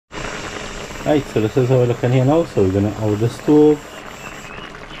Right, so this is how we're looking here now. So we're gonna out the stove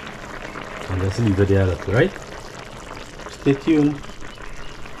and just leave it there a little, right? Stay tuned.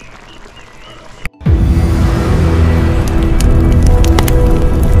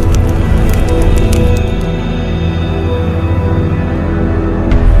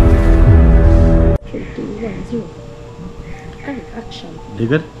 Action. You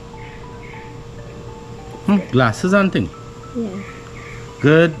good? Glasses and thing. Yeah.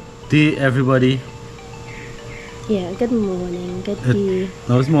 Good day, everybody. Yeah, good morning, good day.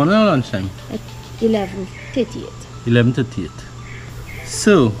 Now it's morning or lunchtime? At 11:38. 11:38.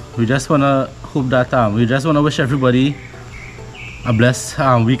 So we just wanna hope that we just wanna wish everybody a blessed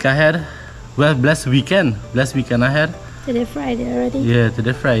week ahead. Well, blessed weekend ahead. Today Friday already? Yeah,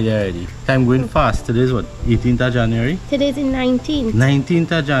 today Friday already. Time going fast. Today is what? 18th of January? Today's the 19th.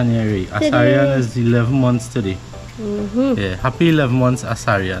 19th of January. Asarian is 11 months today. Yeah, happy 11 months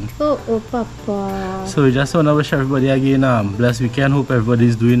Asarian. Oh, Papa. So we just want to wish everybody again blessed weekend. Hope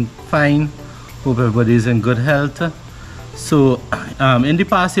everybody's doing fine. Hope everybody's in good health. So in the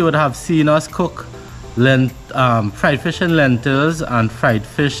past you would have seen us cook fried fish in lentils and fried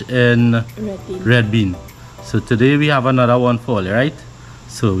fish in red bean. So today we have another one for you, right?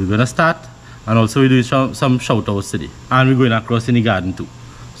 So we're gonna start, and also we're doing some shout outs today, and we're going across in the garden too.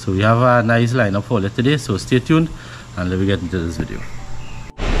 So we have a nice lineup for you today, so stay tuned and let me get into this video.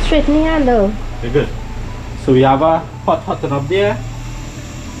 Straighten the handle. Very good. So we have a pot hotting up there.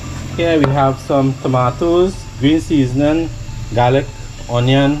 Here we have some tomatoes, green seasoning, garlic,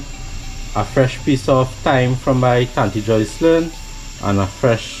 onion, a fresh piece of thyme from my Auntie Joycelyn, and a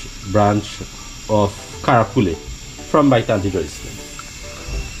fresh branch of carapule from my Auntie Joycelyn.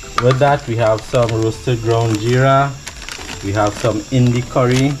 With that we have some roasted ground jeera, we have some Indie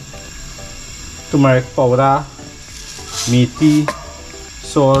curry, turmeric powder, meaty,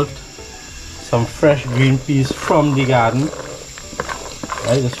 salt, some fresh green peas from the garden,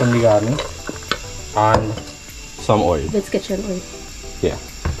 right, just from the garden, and some oil. That's kitchen oil. Yeah,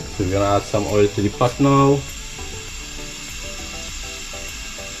 so we're gonna add some oil to the pot now.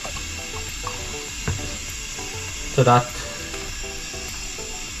 So that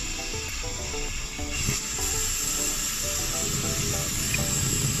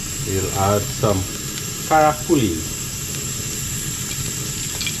we'll add some carapule.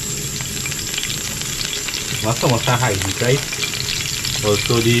 Not so much high heat, right?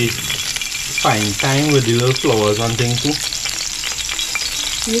 Also the fine thyme with the little flowers and things too.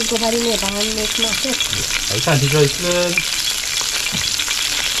 You go by the neighbor and make mashed. I can't enjoy it.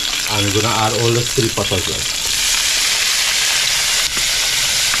 And we're gonna add all this to the pot as well.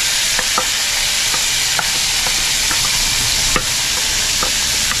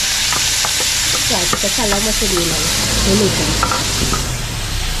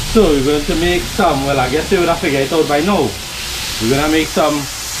 So we're going to make some, well I guess you would have figured it out by now. We're going to make some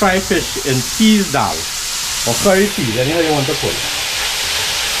fried fish in peas dal or curry peas, anyhow you want to call it.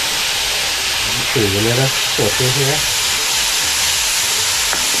 Okay, we'll let us saute here.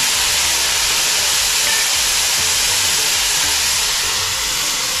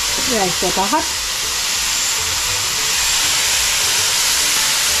 Rice water hot.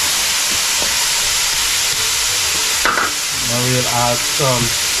 Now we'll add some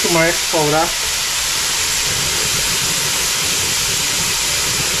turmeric powder,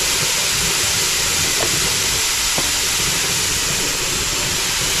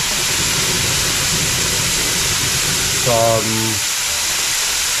 some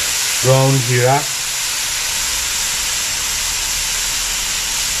ground jeera,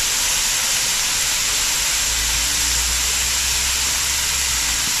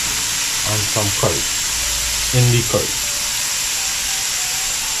 and some curry, Indie curry.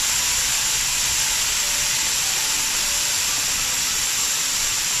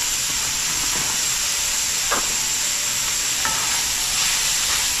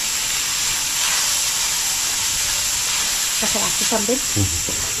 Something.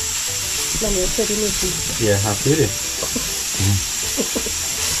 Yeah, happy with it.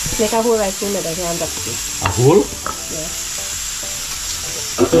 Make a whole rice in there, hand up. A whole? Yeah.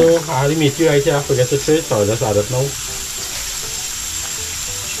 So, I the meat right here, I forget to say, so I'll just add it now.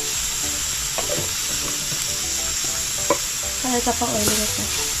 I'll tap oil in it.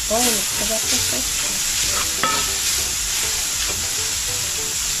 Oil,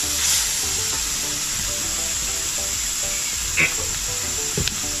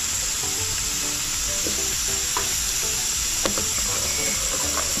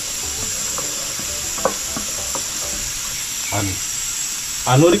 And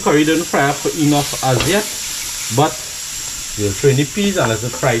I know the curry didn't fry up enough as yet, but We'll throw in the peas and let it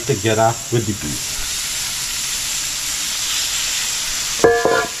fry together with the peas.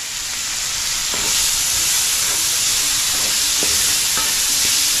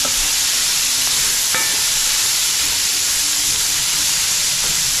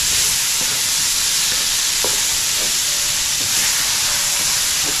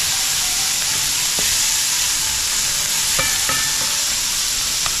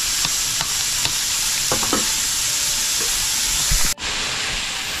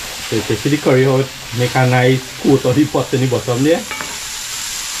 So you can see the curry how it make a nice coat of the pot in the bottom there.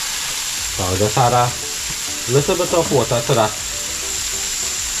 So I'll just add a little bit of water to that.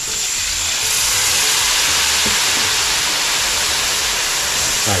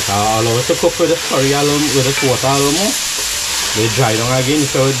 Right, I'll allow it to cook with the curry alone, with the water a little more. Let it dry down again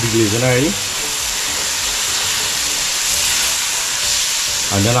if you're deglazing already.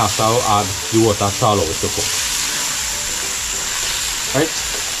 And then after I'll add the water to allow it to cook. Right?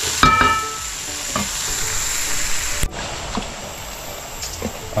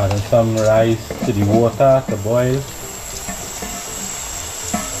 Adding some rice to the water to boil.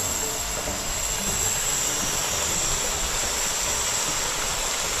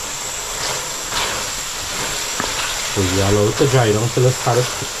 So we allow it to dry down till it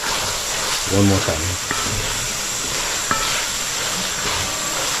starts to cook. One more time.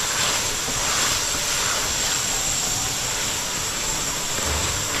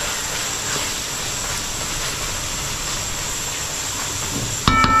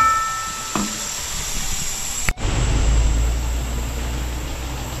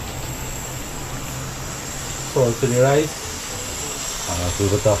 Salt to the rice and a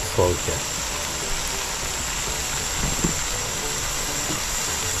little bit of salt here.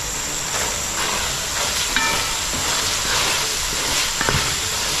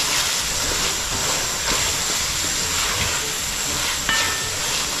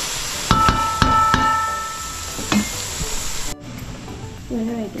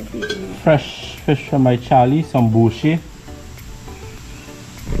 Fresh fish from my Charlie, some boshay.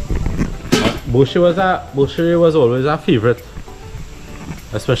 Boshay was always a favorite,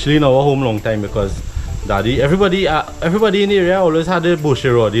 especially in our home long time, because everybody in the area always had a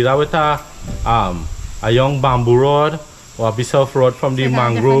boshay rod, either with a young bamboo rod or a piece of rod from the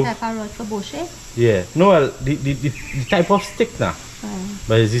mangrove. Different type of rod for boshay? Yeah, no, well, the type of stick now,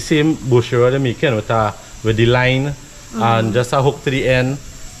 but it's the same boshay rod they make with the line and just a hook to the end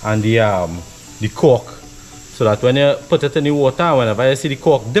and the cork, so that when you put it in the water, whenever you see the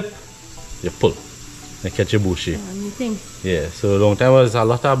cork dip, you pull and catch a boshay. Yeah, so long time was a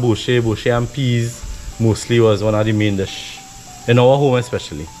lot of boshay and peas mostly was one of the main dish in our home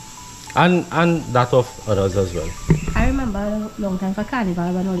especially, and that of others as well. I remember a long time for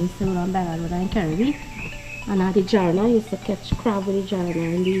carnival when I used to run Banana in Caribbean, and at the jarna I used to catch crab with the jarna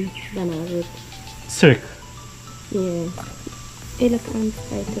and the banana with Cirque. Yeah. It look ants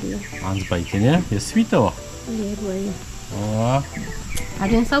biting me. Ants biting, yeah? You're sweet though. Yeah, boy. Oh. I'm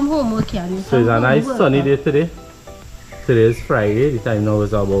doing some homework here. So it's a nice sunny day today. Today is Friday. The time now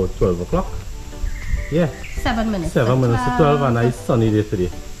is about 12 o'clock. Yeah. 7 minutes. 7 minutes to 12. A nice sunny day today.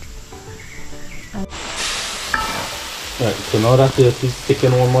 Right, so now that this is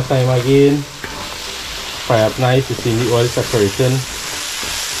sticking one more time again. Fry up nice. You see the oil separating.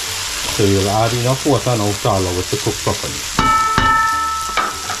 So you'll add enough water now to allow it to cook properly.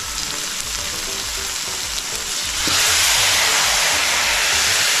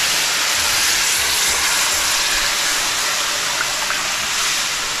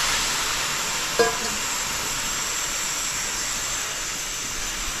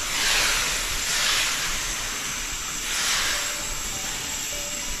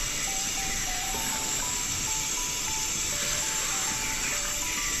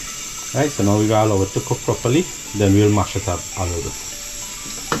 Right, so now we gotta allow it to cook properly, then we'll mash it up a little bit.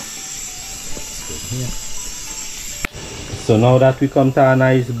 So now that we come to a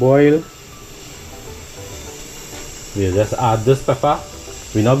nice boil, we'll just add this pepper.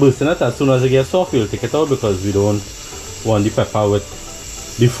 We're not bursting it. As soon as it gets soft, we'll take it out because we don't want the pepper with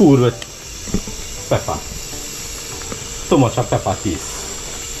the food with pepper. Too much of pepper taste.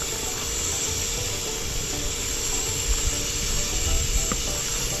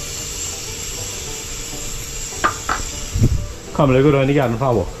 Come, let's go down in the garden for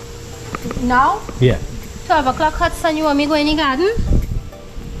a walk. Now? Yeah. 12 o'clock hot sun, you want me to go in the garden?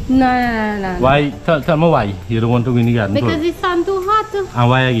 No. Why? Tell me why you don't want to go in the garden. Because the sun too hot. And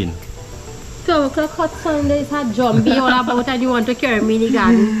why again? 12 o'clock hot sun, there is a zombie all about and you want to carry me in the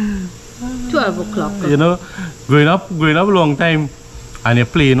garden. 12 o'clock. You know, growing up a long time and you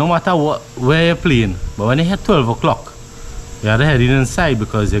play no matter where you're playing. But when you hit 12 o'clock, You had to head in inside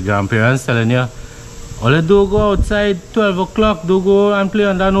because your grandparents telling you, all you do go outside 12 o'clock, do go and play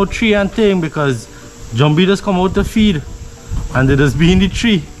under no tree and thing because Jumbie just come out to feed and they just be in the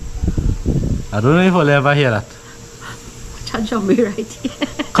tree. I don't know if I'll ever hear that. Watch Jumbie right here.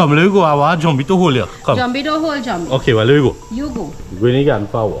 Come, let me go. I want Jumbie to hold you. Come. Jumbie, don't hold Jumbie. Okay, well, let me go. You go. We're going again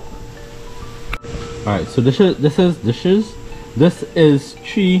for a walk. Alright, so this is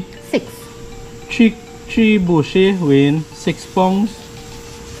three boshay weighing 6 pounds.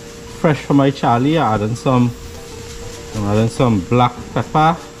 Fresh from my Charlie. I'm adding some black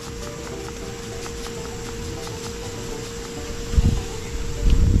pepper.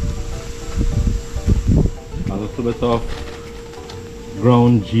 A little bit of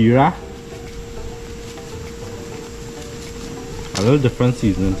ground jeera. A little different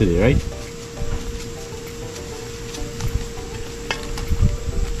seasoning today, right?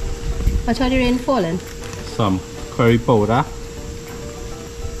 Watch how the rain falling. Some curry powder.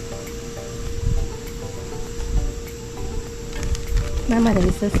 My mother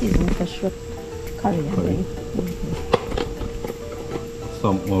used to season fish with curry and thing.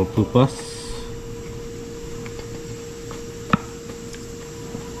 Some all-purpose.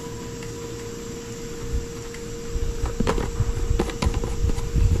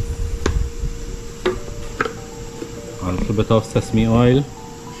 A little bit of sesame oil.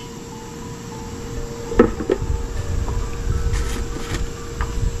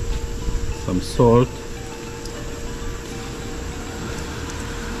 Some salt.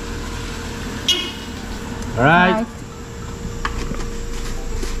 Alright.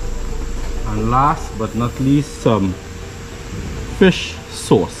 And last but not least, some fish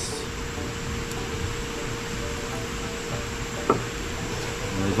sauce.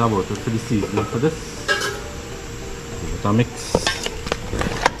 There's about it for the seasoning for this. Give it a mix.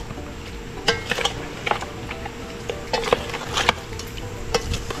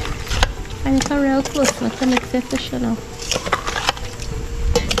 And it's a real close look to mix the fish, you know.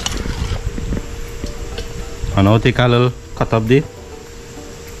 And now take a little cut up there.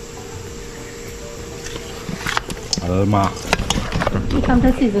 A little mark. He come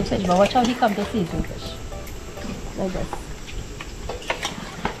to season fish, but watch how he come to season fish. Like this.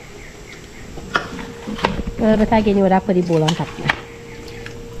 A little bit again, you would have put the bowl on top now.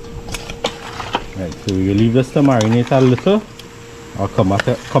 Right, so we will leave this to marinate a little. I'll come back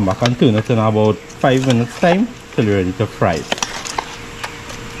and turn it in about 5 minutes time till you're ready to fry it.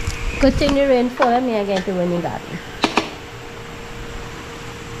 Good thing the rain fall and me again to run in garden.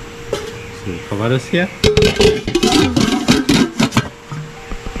 So cover this here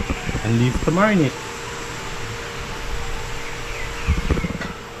and leave to marinate.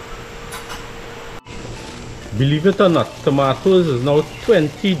 Believe it or not, tomatoes is now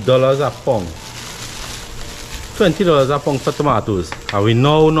 $20 a pound. $20 a pound for tomatoes. And we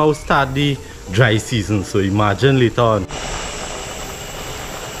now start the dry season, so imagine later on.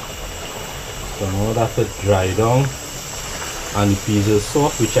 So now that it's dry down and the peas is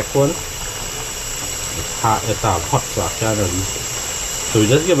soft, we check one. It's hot, so I can't really. So we're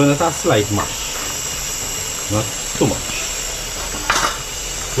just giving it a slight mash. Not too much.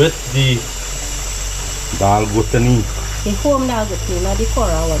 With the dal gutani. The home dal gutani, not the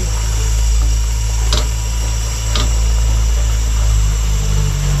Cora one.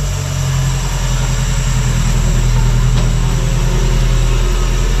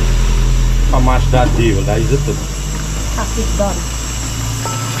 How much that deal? That is it. Half is done.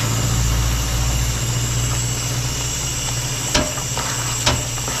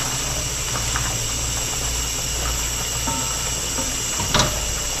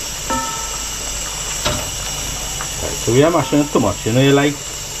 So we are mashing it too much. You know, you like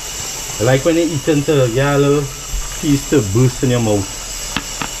when you eat into get a little piece to burst in your mouth.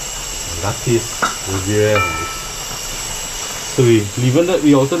 And that taste will be very nice. So we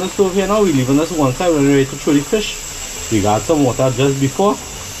out on the stove here now. We leaving this one side when we're ready to throw the fish. We got some water just before,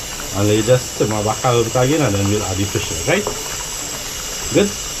 and they just simmer back a little bit again, and then we'll add the fish in, right? Good.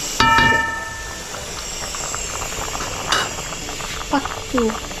 Pot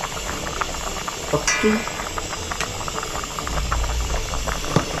two.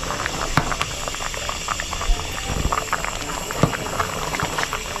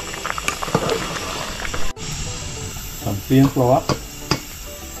 Some plain flour.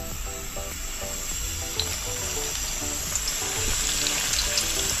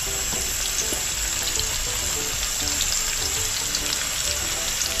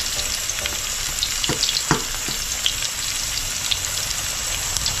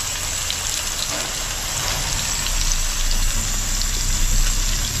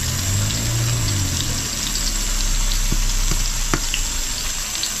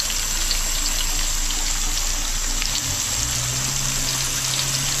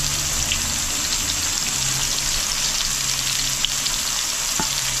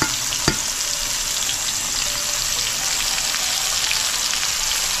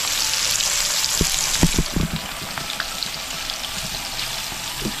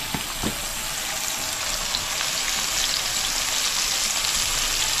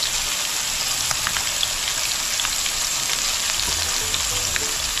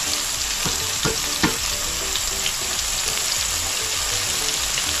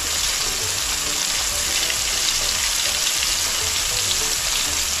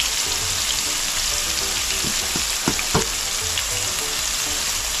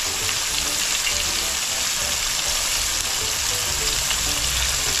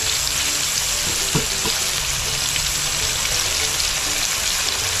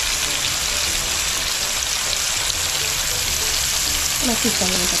 piece of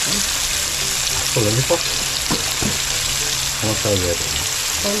it. Hold on, before. How much are you?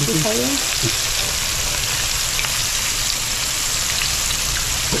 1 piece.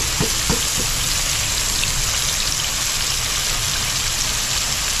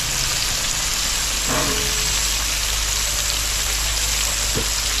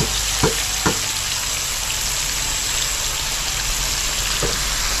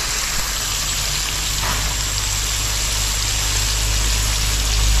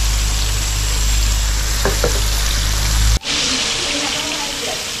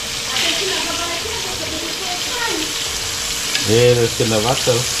 Yeah, that's in the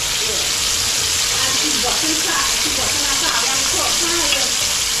water.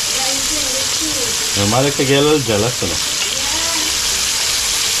 Normal que get a little jealous, you know.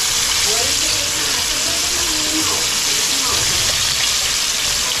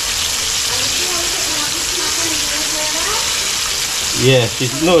 Yeah,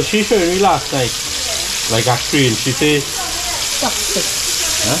 she showed me last night. Like a crane, she say. Chopstick.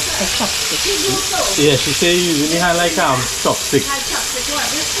 Huh? A chopstick. Yeah, she say you really had like chopstick.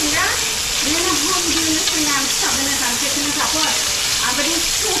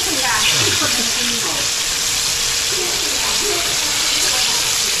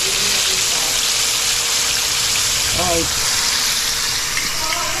 Alright.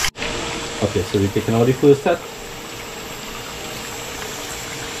 Okay, so we're taking out the first set.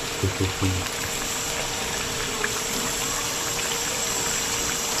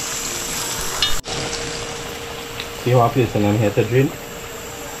 See how I place them here to drain?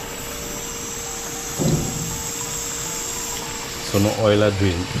 So no oil are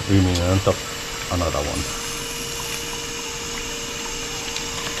drain remaining on top another one.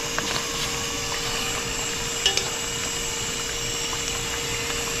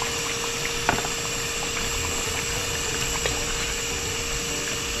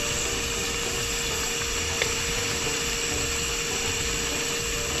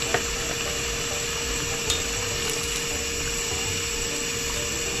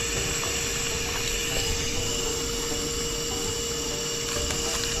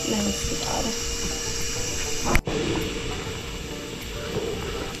 Nice about it.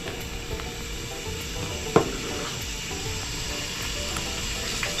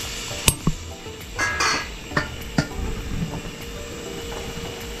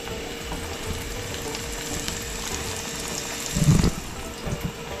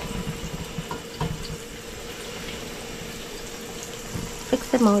 Fix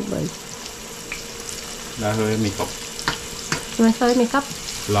them out, boy. That's how you make up. You want to start makeup?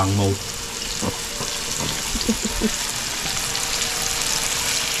 Long mouth.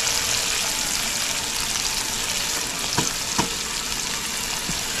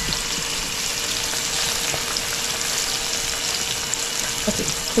 Okay,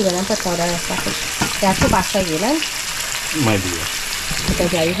 so we're going to put all the rest of it. You have to wash again, My dear.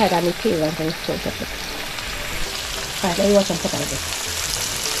 because yeah, you had any peel and things close up it. Alright, let me watch and put all this.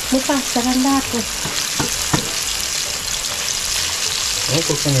 Move faster than that. Oh,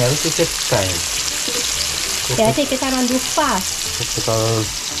 cooking here, this takes time. Yeah, take your time and do fast. It's called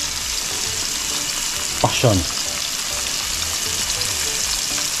passion.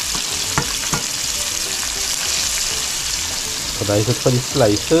 So that is it for the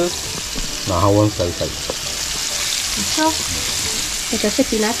slices. Now how one slice like So, take a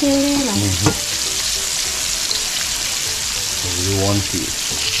sip in a tail. Only one piece.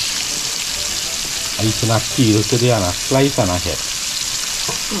 I eat a peel today and a slice and a head.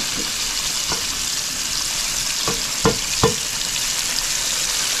 Okay.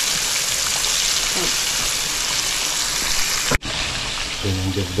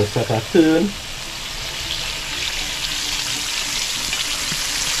 Then give this a turn.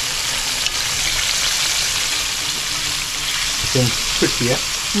 Looking pretty, yeah?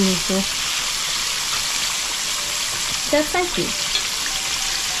 Just like you.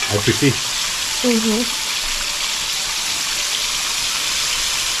 I pretty. A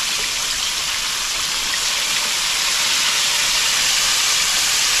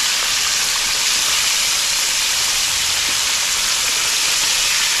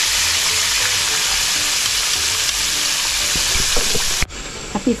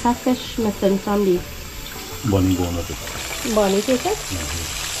piece of fish missing from the Bunny bone of it. bunny, take it.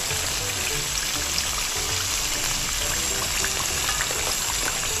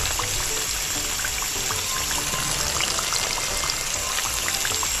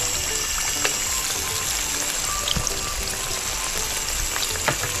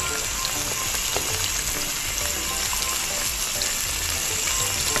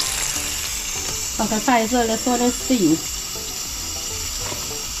 Okay, fine, so this one is steamed.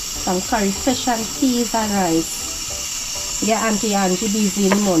 some curry fish and peas and rice. Get Auntie Angie busy in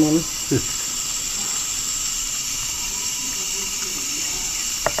the morning.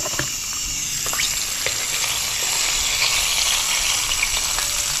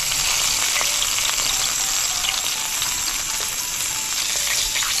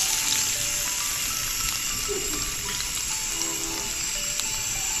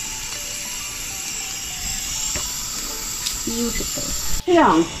 Beautiful. Sit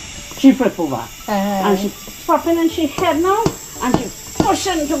down. She flip over. And she popping and she head now. And she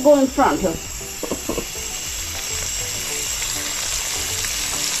pushing to go in front.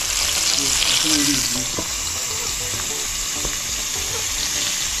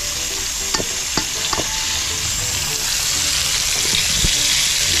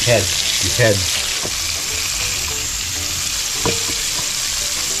 Head.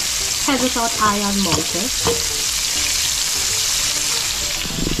 Head without eye and mouth, eh?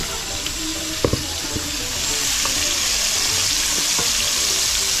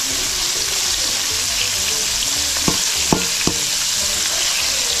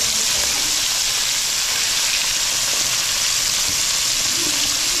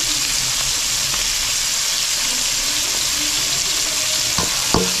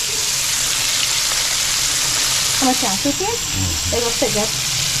 How much else is it? They will fit that.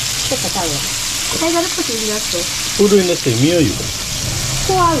 Fit the towel. I gotta put it in there too. Who doing the same? Me or you?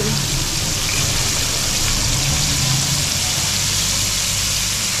 Cool.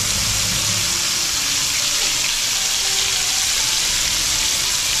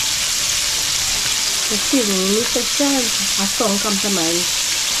 The feeling in the kitchen, a song come to mind.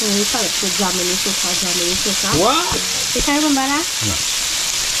 When we start to jam in the sofa. What? You can't remember that? No.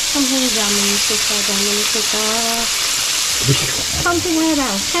 Something jam in the sofa. Something like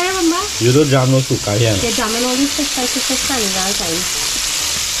that. Can you remember? You don't jam no suka here. You're jamming all these fish all the time.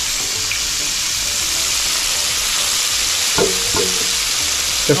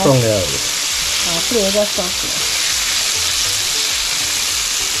 Just strong there. Flavor sauce.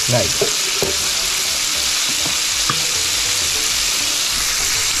 Nice.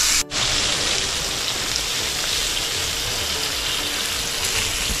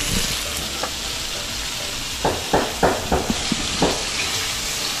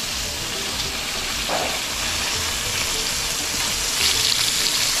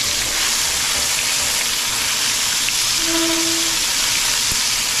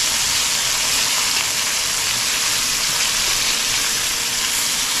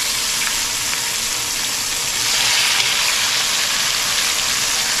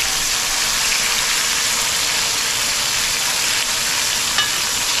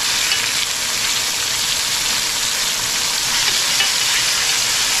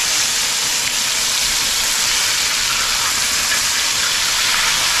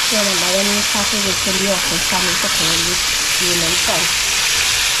 Remember when you started with the office, coming to call you and friends.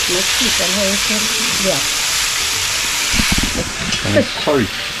 Let's keep on here. Yeah.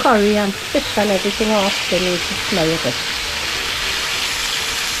 Curry and fish and everything else, they need to smell it.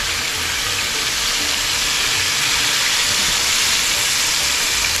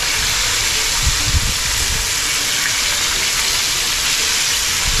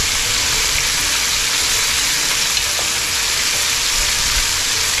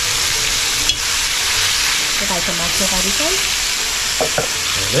 I can make it ready for you.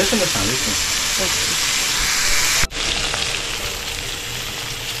 Listen to something.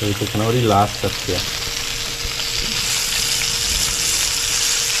 So we can already last step here.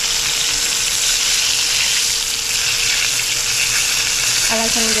 I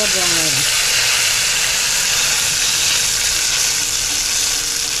like when you go brown later.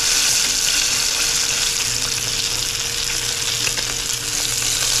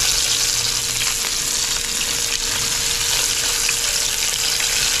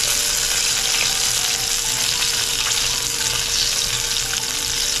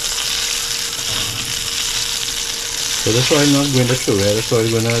 So this oil I'm not going to show you. This oil I'm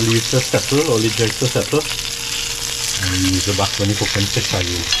going to leave to settle, or leave to settle. And use the back when you cook and fish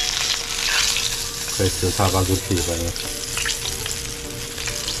again. So it will have a good flavor in it.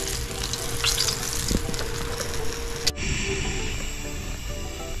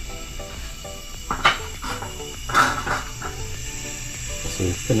 So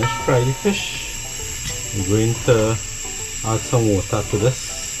we finished frying the fish. I'm going to add some water to this.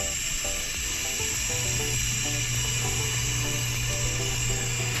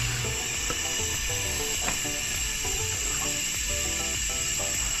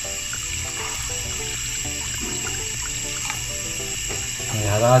 I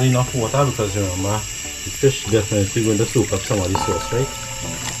had added enough water because remember the fish definitely going to soak up some of the sauce, right?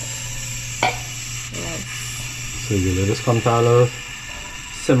 So you let this come to a little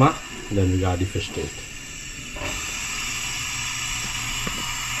simmer, then we got the fish to it.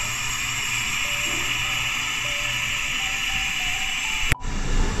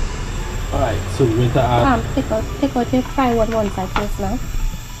 Alright, so we're going to add... take out your fry one side first now.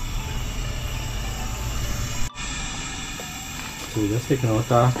 So we're just taking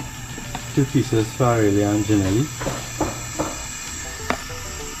out 2 pieces for Aurelia and Janelli.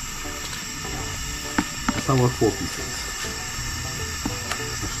 That's about 4 pieces.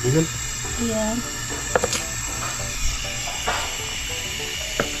 That should be good? Yeah.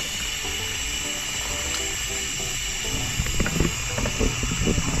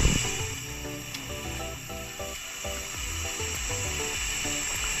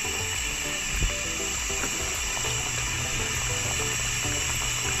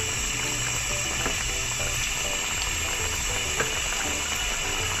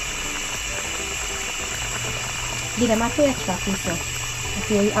 Give them a 2 extra pieces. I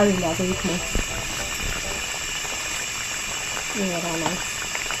feel Aurelia to eat more. Yeah, that's nice.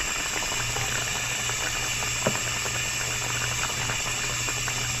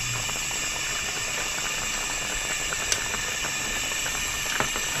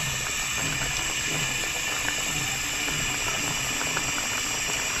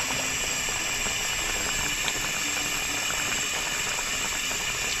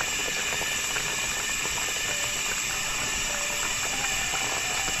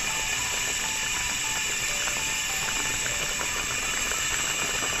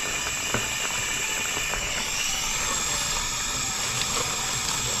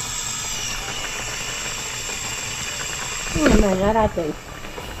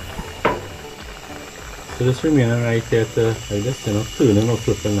 So just remaining right there to like this, you know, turning or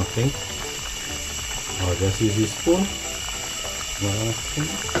flipping nothing. Or just use this spoon.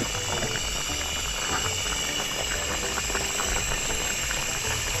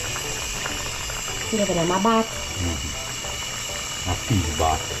 Give them a bath. A fish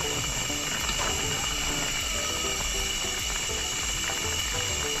bath.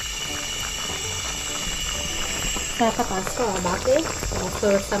 So I put a straw back there and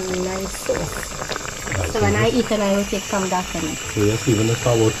pour some nice sauce. So when I eat it, I will take some that in it. So just leaving this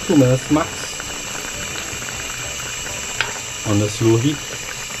for about 2 minutes max on the slow heat.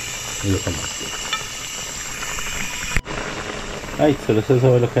 And you'll come back to it. Right, so this is how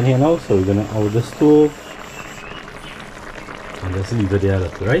we're looking here now. So we're gonna out the stove and just leave it there a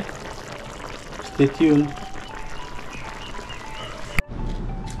little, right? Stay tuned.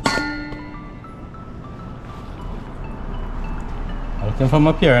 I'm looking for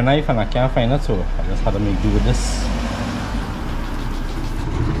my pair knife and I can't find it, so I just had to make do with this.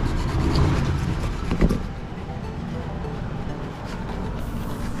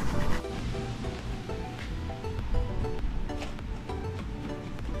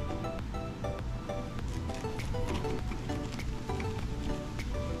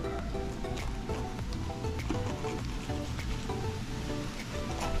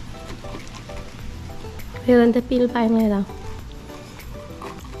 You're going to peel by me now.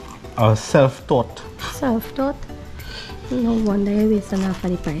 Self-taught. Self-taught? No wonder you waste enough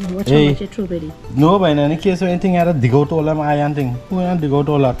of the pie. Watch how much you threw ready. No, but in any case, anything I had to dig out all them iron thing. Who want to dig out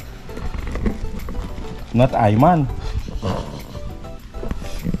all that? Not I, man.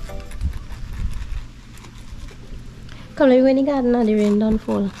 Come, let me go in the garden and the rain don't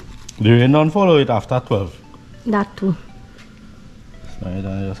fall. The rain don't fall or it after 12? That too. So I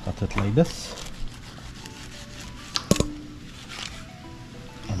just cut it like this.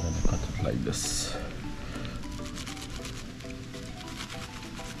 And then I cut it like this.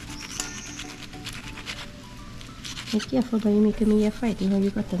 Be careful, but you're making me frightened how you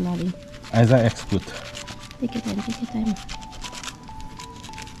got them, Daddy. As an expert. Take your time, take your time.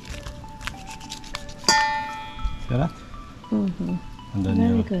 See that? Mm-hmm. And then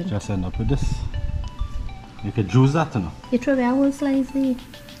Very you good. just end up with this. You could juice that, you know. You throw away a whole slice there.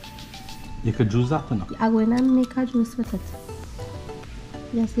 You could juice that, you know. I go in and make a juice with it.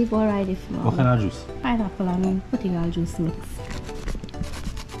 Just leave all right if not. What kind of juice? Pineapple and putting all juice mix.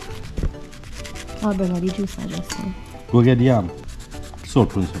 I'll bring all the juice I just now. Go get the salt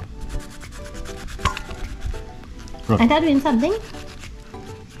principle. And that doing something?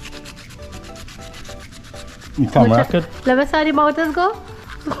 You camera could. Let me see the mouths go.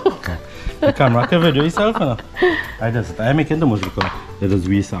 Okay. You camera could video yourself, you know. I make it the most because it is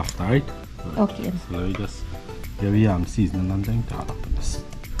way soft, right? Okay. So let me just give you seasoning and thing to add up in this.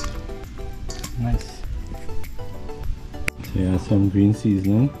 Nice. So yeah, some green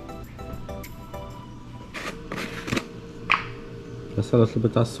seasoning. Just a little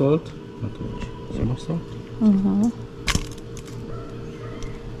bit of salt, not too much. So much salt. We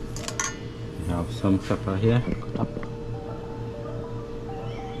have some pepper here. Cut up.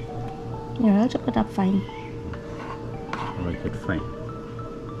 Yeah, I'll chop it up fine. Make it fine.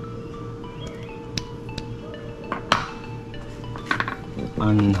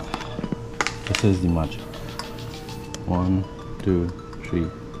 And this is the magic. 1, 2, 3,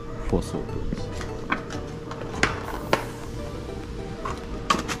 4 soapboards.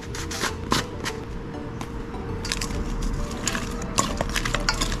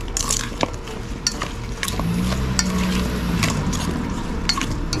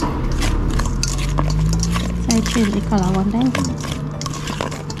 So I change the color one time.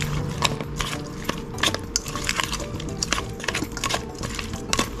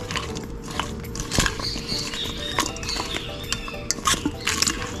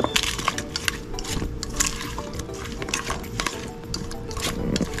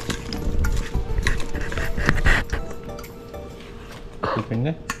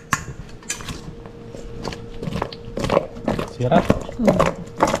 Finger. See that?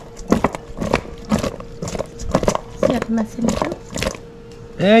 See what I'm messing with you?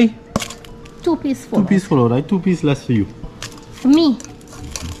 Hey! 2 piece full. 2 piece full, right? 2 piece less for you. For me.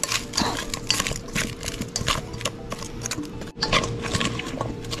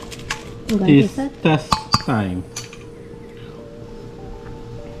 Taste test time.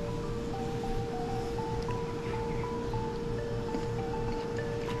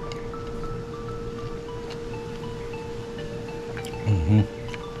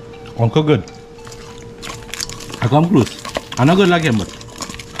 Uncle good. I come close. I'm not good like him, but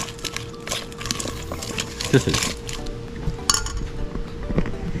this is.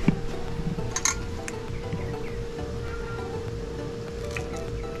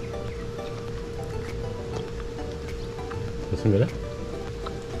 Listen good.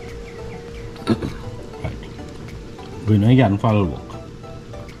 Right. We're going to follow walk.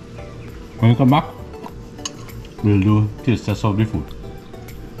 When we come back, we'll do taste test of the food.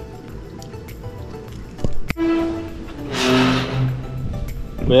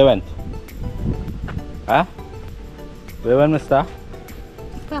 Where you went? Huh? Where you went, mister?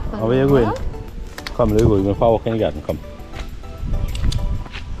 Papa, Where you going? Come, let go. You're going to walk in the garden. Come.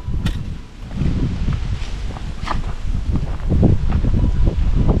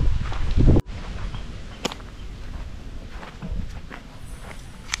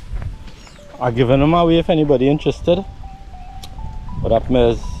 I've given him away if anybody interested. What happened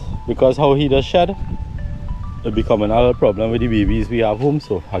is, because how he does shed, it become another problem with the babies we have home,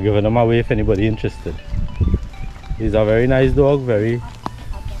 so I've given him away if anybody interested. He's a very nice dog, very,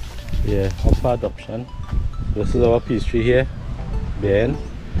 yeah, up for adoption. This is our peach tree here, Ben.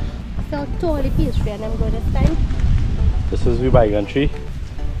 So totally peach tree and I'm going this time. This is the bygone tree.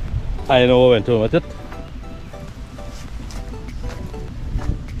 I know what went on with it.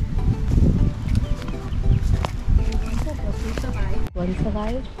 One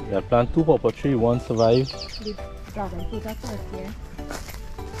survived. Yeah, plant 2 pawpaw tree, 1 survived. The dragon fruit at first, yeah.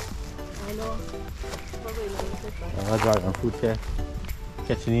 I know. Dragon fruit here.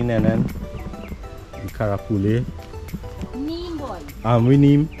 Catching in and then the carapule. Neem boy. We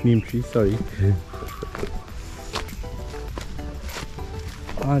neem tree, sorry.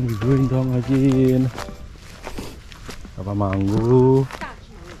 And we're going down again. Have a mango.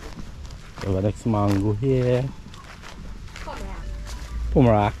 Have a next mango here.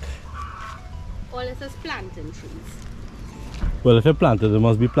 Pomerac. All this is plantain trees. Well, if you planted, there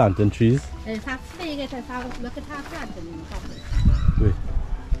must be plantain trees. It's a fig, look at how plantain in the pocket. Wait.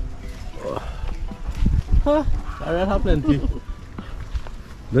 Huh, I don't have plenty.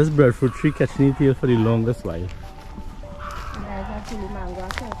 This breadfruit tree catching its tail for the longest while. And there's a chili mango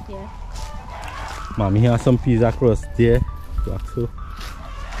across here. Mommy has some peas across there. Like so.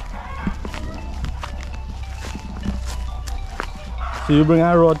 So you bring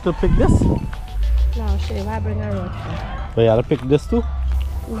a rod to pick this? No, I'll show you why I bring a rod. But you have to pick this too?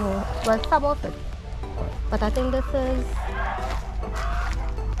 No, well, some of it. But I think this is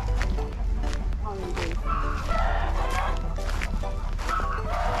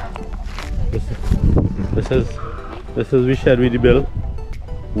This is we shared with the bill.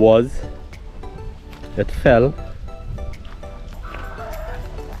 It fell.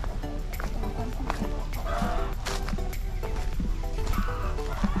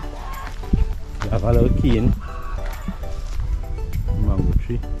 We have a little cane.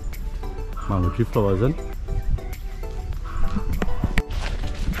 Mango tree flowers in.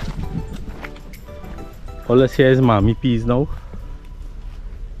 All this here is mommy peas now.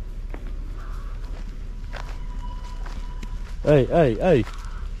 Hey.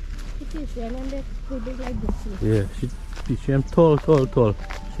 Pigeon and they're big like this. Yeah, she tall.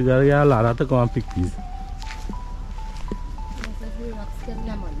 She gotta get a ladder to go and pick these. This is the rough skin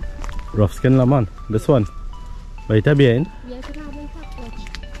lemon. Rough skin lemon. This one. Right there behind. Yes, it has been touched.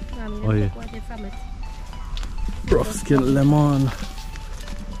 Oh, yeah. From it. Rough skin lemon.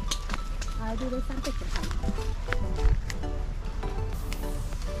 I'll do this and pick it up.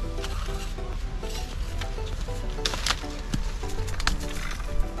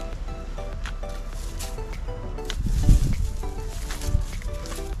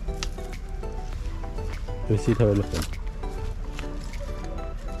 You see how it looks like.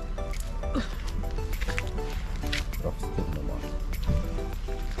 Rough skin lemon.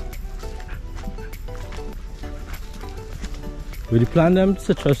 We plant them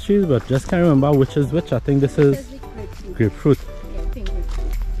citrus trees, but just can't remember which is which. I think this is grapefruit. Yeah, pink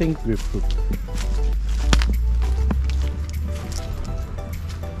grapefruit. Pink grapefruit.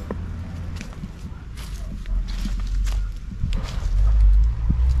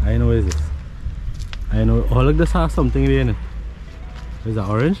 I know what is this. I know. Oh, look, this has something in it. Is that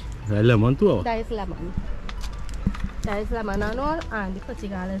orange? Is that lemon too? Or? That is lemon. That is lemon and all, and the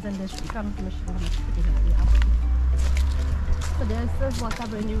Portugal is in this from the Portugal. Yeah. So this is what I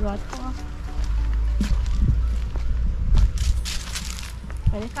bring the rod for.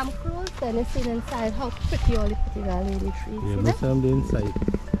 When you come close, then you see inside how pretty all the Portugal in the trees. Yeah, but some the inside.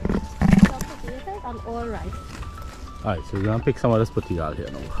 So pretty it is, and all right. Alright, so we're gonna pick some of this Portugal here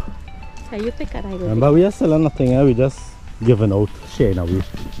now. So you pick and I go. Remember, we are selling nothing here, we just giving out, sharing away.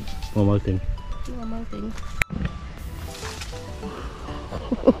 Normal thing. Normal thing.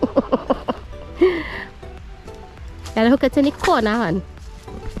 Gotta hook it in the corner, hon.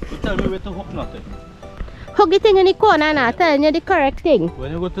 You tell me where to hook nothing. Hook the thing in the corner and I'm telling you the correct thing.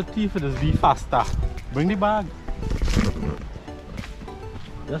 When you go to tea for this, be faster. Bring the bag.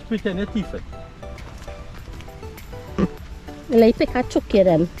 Just pretend you're thief it. Like pick a chuck here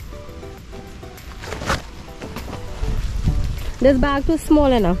then. This bag too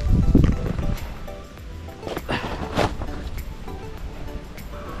small enough.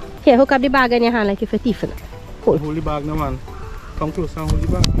 Here, hook up the bag in your hand like if you're thieving it. Hold the bag now, man. Come close and hold the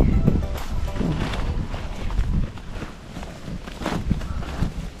bag.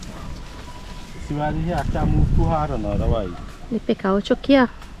 See why here I can't move too hard or not, otherwise. You pick out chuck here.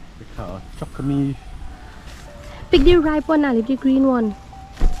 Pick out chuck me. Pick the ripe one and leave the green one.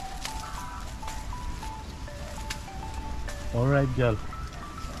 Alright, girl.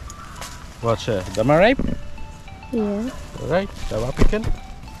 Watch it. Am I ripe? Yeah. Alright, that was picking.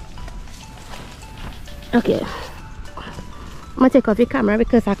 Okay. I'm gonna take off the camera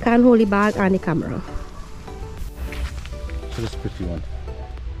because I can't hold the bag and the camera. So this pretty one.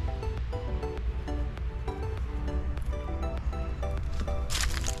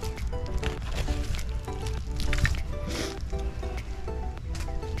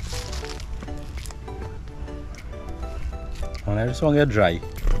 And I just want to get dry.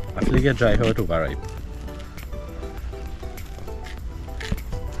 After you get dry, how it overripe.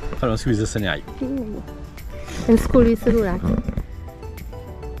 I don't squeeze this in your eye. In school we used to do that.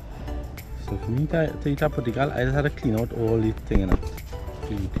 So for me to eat a Portugal, I just had to clean out all the thing in it.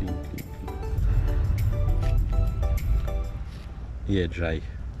 Clean. Yeah, dry.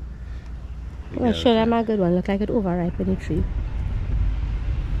 Well, sure, I'm a good one. Look like it overripe in the tree.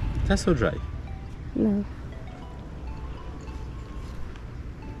 That's so dry. No.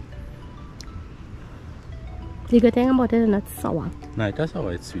 The good thing about it is not sour. No, that's how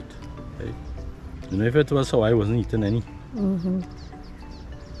it's sweet. Right? You know, if it was sour, I wasn't eating any.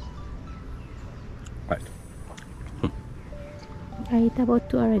 Right. I ate about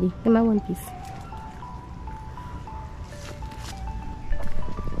 2 already. Give me one piece.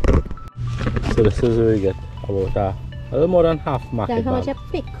 So this is where we get about a little more than half market That's how much bag.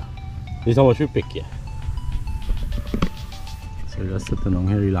 I pick. This is how much we pick here. So we're just sitting down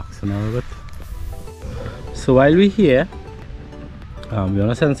here relaxing a little bit. So while we're here, we want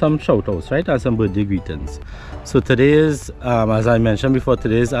to send some shout outs, right? And some birthday greetings. So today is, as I mentioned before,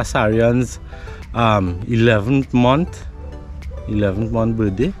 today is Asarian's 11th month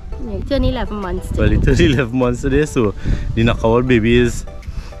birthday. Yeah, it's only 11 months today. Well, it is 11 months today, so the Nakawal baby is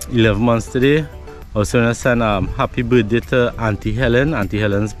 11 months today. Also want to send happy birthday to Auntie Helen. Auntie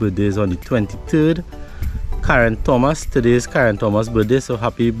Helen's birthday is on the 23rd. Karen Thomas, today is Karen Thomas' birthday, so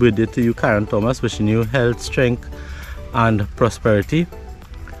happy birthday to you, Karen Thomas. Wishing you health, strength and prosperity.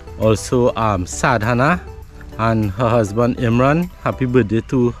 Also Sadhana and her husband Imran, happy birthday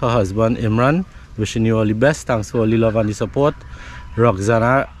to her husband Imran. Wishing you all the best. Thanks for all the love and the support.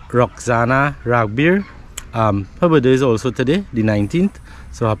 Roxana Ragbir, her birthday is also today, the 19th.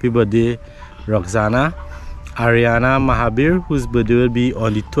 So happy birthday, Roxana. Ariana Mahabir, whose birthday will be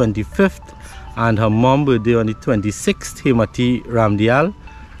on the 25th, and her mom birthday on the 26th, Hemati Ramdial.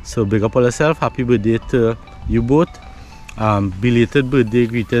 So big up all yourself. Happy birthday to you both. Belated birthday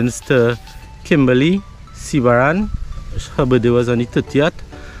greetings to Kimberly Sibaran. Her birthday was on the 30th.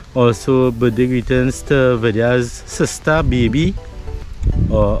 Also birthday greetings to Vidya's sister, Baby,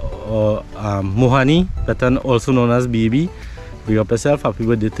 or Mohani, better also known as Baby. Big up yourself. Happy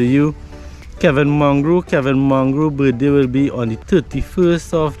birthday to you. Kevin Mangru birthday will be on the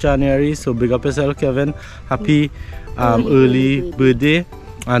 31st of January. So big up yourself, Kevin. Happy early birthday.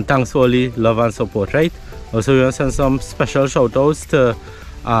 And thanks for all the love and support, right? Also, we want to send some special shout outs to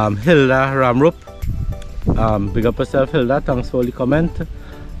Hilda Ramrup. Big up yourself, Hilda. Thanks for all the comment.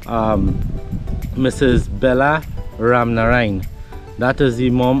 Mrs. Bella Ramnarain. That is the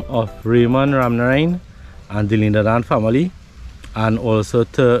mom of Raymond Ramnarain and the Lindadan family. And also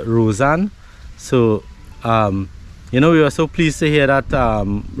to Roseanne. So, you know, we were so pleased to hear that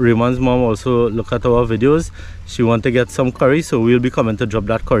Raymond's mom also look at our videos. She want to get some curry, so we'll be coming to drop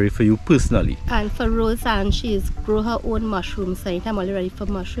that curry for you personally. And for Roseanne, she's grow her own mushrooms. So anytime I'm ready for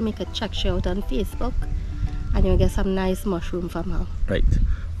mushroom, you can check she out on Facebook, and you'll get some nice mushroom from her. Right.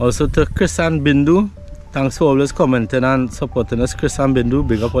 Also to Chris and Bindu, thanks for always commenting and supporting us, Chris and Bindu.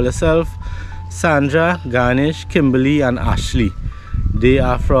 Big up all yourself. Sandra, Garnish, Kimberly, and Ashley. They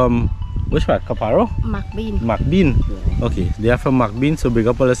are from which part? Caparo? McBean. McBean. Yeah. Okay, they are from McBean, so big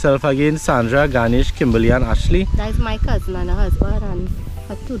up all yourself again. Sandra, Garnish, Kimberly, and Ashley. That is my cousin and her husband and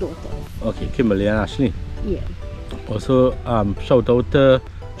her 2 daughters. Okay, Kimberly and Ashley. Yeah. Also, shout out to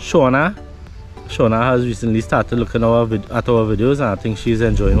Shauna. Shauna has recently started looking at our videos, and I think she's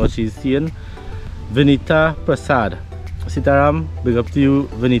enjoying what she's seeing. Vinita Prasad. Sitaram, big up to you,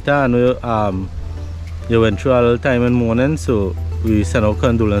 Vinita. I know you went through a little time in morning, so we send our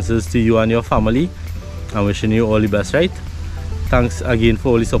condolences to you and your family and wishing you all the best, right? Thanks again for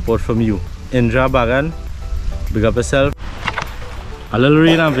all the support from you. Indra Bagan, big up yourself. A little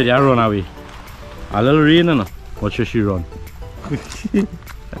rain and Vidya run away. A little rain, no? What should she run?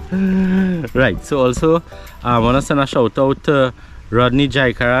 Right, so also I want to send a shout out to Rodney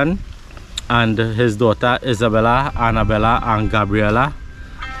Jaikaran and his daughter Isabella, Annabella, and Gabriella.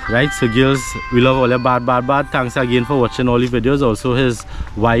 Right, so girls, we love all your bad. Thanks again for watching all the videos. Also his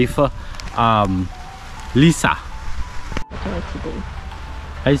wife Lisa.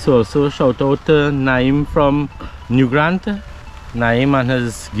 Right, so also shout out to Naim from New Grant. Naim and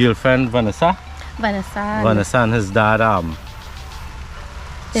his girlfriend Vanessa and his dad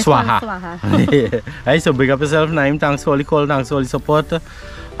Swaha. Right, so big up yourself, Naim. Thanks for all the call, thanks for all the support.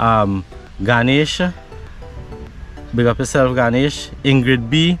 Ganesh, big up yourself, Ganesh. Ingrid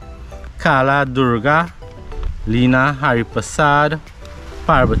B, Kala Durga, Lina Hari Prasad,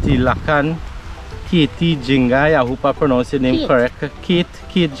 Parvati Lakan, Katie Jingai. I hope I pronounce your name correct. Kate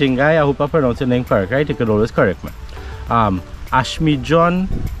Jingai. I hope I pronounce your name correct, right? You could always correct me. Ashmi John,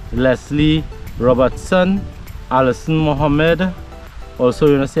 Leslie Robertson, Alison Mohammed. Also,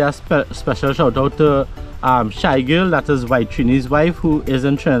 you want to say a special shout out to Shy Girl, that is White Trini's wife, who is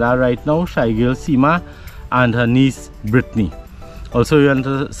in Trinidad right now. Shy Girl Seema and her niece Brittany. Also, we want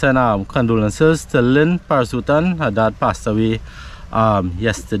to send condolences to Lynn Parasutan. Her dad passed away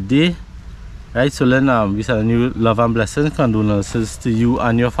yesterday. Right, so Lynn, we send you love and blessings. Condolences to you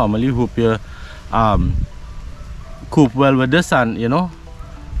and your family. Hope you cope well with this, and you know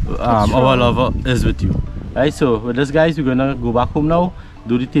our love is with you. Right, so with this, guys, we're gonna go back home now,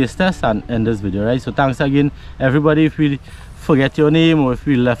 do the taste test, and end this video. Right, so thanks again, everybody. If we forget your name or if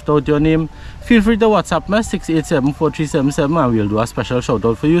we left out your name, feel free to WhatsApp me 687-4377 and we'll do a special shout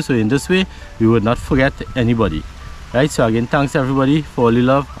out for you. So in this way, we would not forget anybody. Right, so again, thanks everybody for all the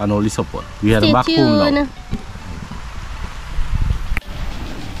love and all the support. We head back home now.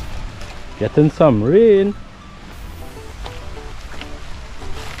 Getting some rain.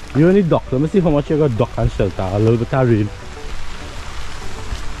 You only duck. Let me see how much you got duck and shelter. A little bit of rain.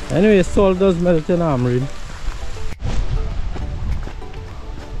 Anyway, salt does melt in rain.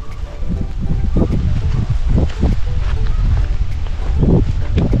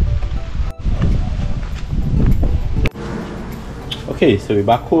 Okay, so we're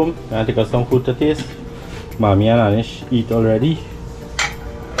back home. I'm gonna take us some food to taste. Mommy and Anish eat already.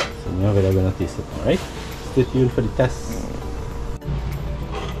 So now we're gonna taste it, alright? Stay tuned for the test.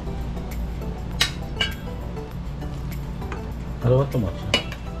 I don't want too much.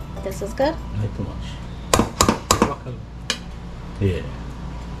 This is good? Not too much. Yeah.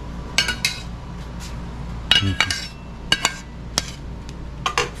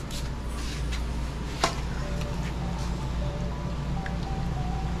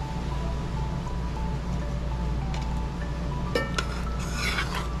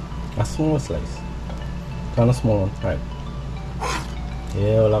 A small slice. Kind of small one. Right.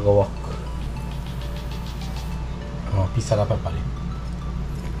 Yeah, we'll go walk. Oh, piece of the pepper.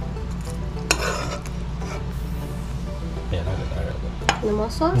 Yeah, that's good. No more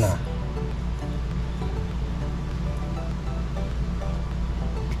sauce? Nah.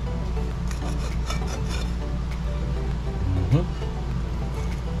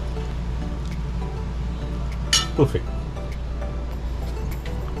 Perfect.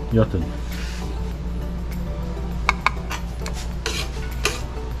 Your turn.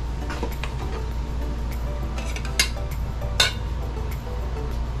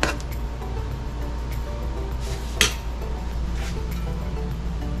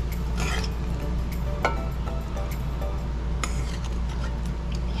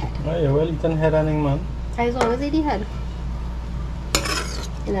 Oh, yeah, well eaten head running, man. I was always eating head.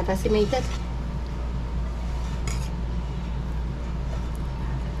 And I decimated.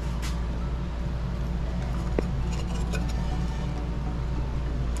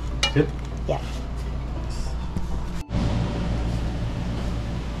 Good? Yeah.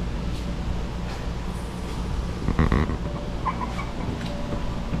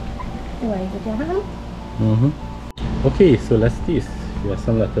 Do I put your hand? Okay, so let's taste. We have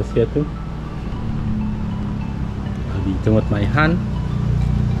some lettuce here too. I'll be eating with my hand.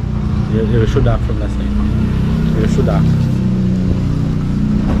 You should have from last night. You should have.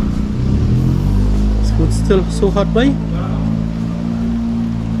 Is food still so hot, boy?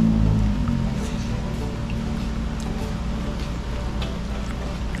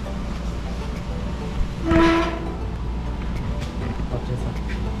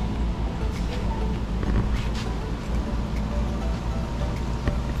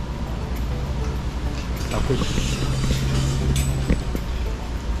 Fish.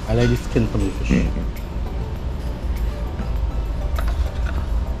 I like the skin from the fish.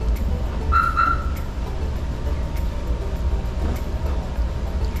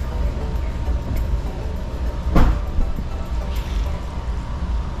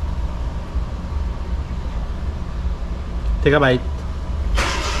 Take a bite.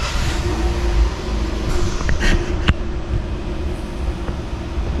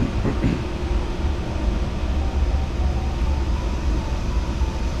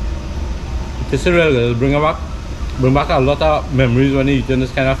 This is real good. Bring back a lot of memories when you eat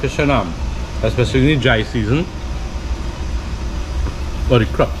this kind of fish, especially in the dry season, or the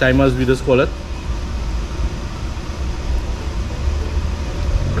crop time as we just call it.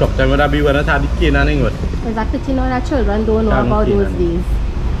 Crop time would be when it had the cane and English. Exactly, you know that children don't know about those days.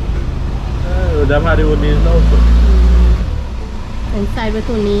 Them had the old days now. Inside with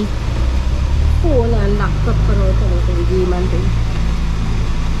only phone and laptop for all the game and things.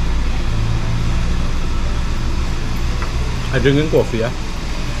 I'm drinking coffee, yeah?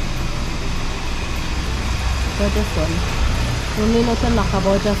 So this one. Only know to knock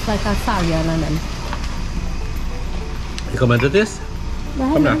about just like a Sarian and then. You come into this?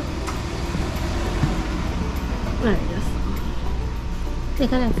 Come now. Alright, just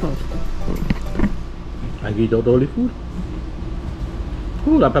take a little food. I eat out all the food.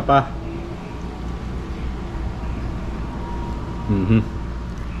 Ooh, la pepper.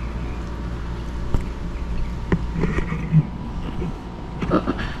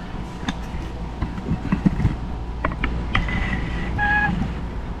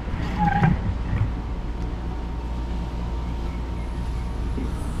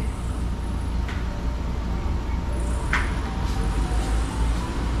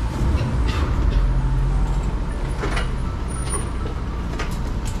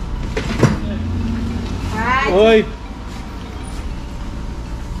 Oi!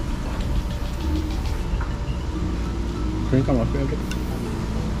 Drink on my favorite.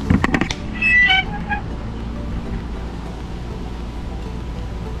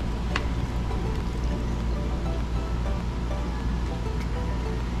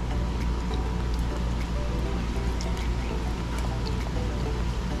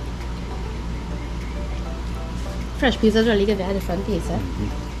 Fresh peas is really good, a different taste, eh?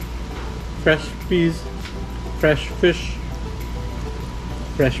 Fresh peas, fresh fish,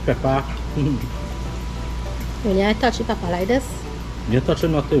 fresh pepper. When I touch the pepper like this, You're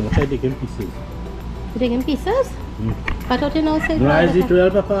touching nothing, which I take in pieces. you take in pieces? I thought you know say No, I eat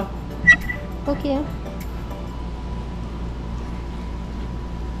real pepper. Okay.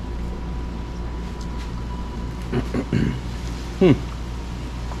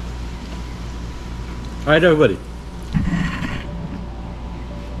 Alright, everybody.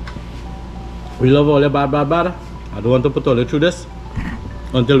 We love all the bad. I don't want to put all you through this.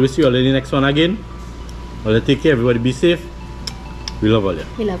 Until we see you all in the next one again. Well, take care, everybody. Be safe. We love all you.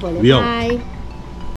 We love all you. We out. Bye.